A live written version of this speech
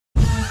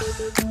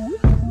Hello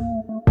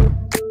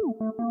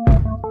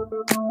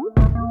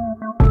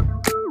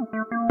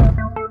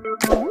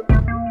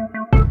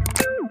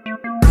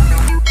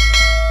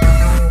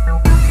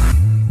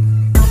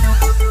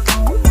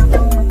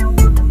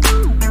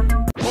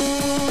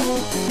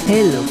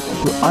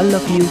to all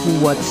of you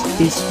who watched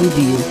this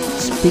video.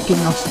 Speaking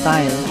of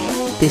style,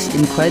 this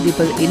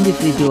incredible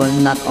individual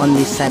not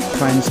only set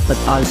trends but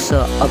also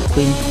a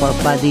queen for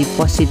body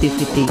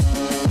positivity.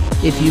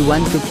 If you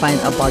want to find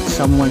about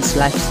someone's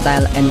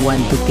lifestyle and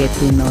want to get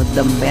to know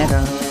them better,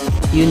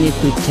 you need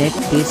to check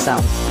this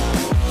out.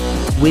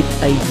 With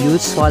a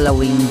huge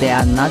following, they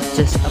are not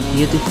just a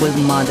beautiful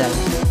model.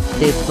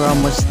 They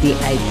promote the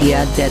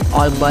idea that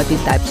all body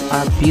types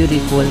are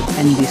beautiful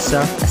and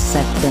deserve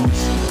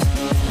acceptance.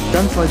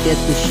 Don't forget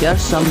to share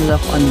some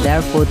love on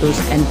their photos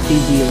and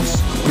videos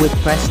with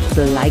press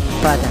the like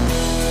button.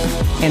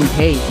 And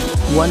hey,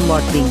 one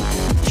more thing,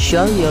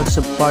 show your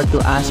support to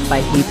us by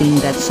hitting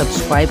that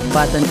subscribe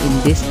button in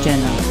this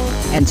channel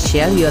and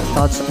share your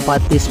thoughts about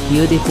this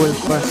beautiful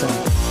person.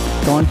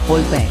 Don't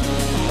hold back.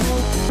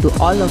 To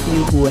all of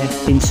you who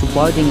have been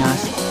supporting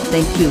us,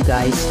 thank you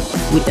guys.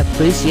 We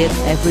appreciate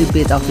every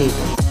bit of it.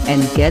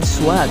 And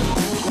guess what?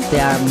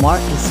 There are more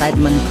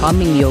excitement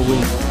coming your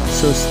way.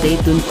 So stay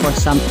tuned for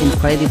some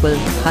incredible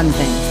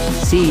content.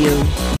 See you!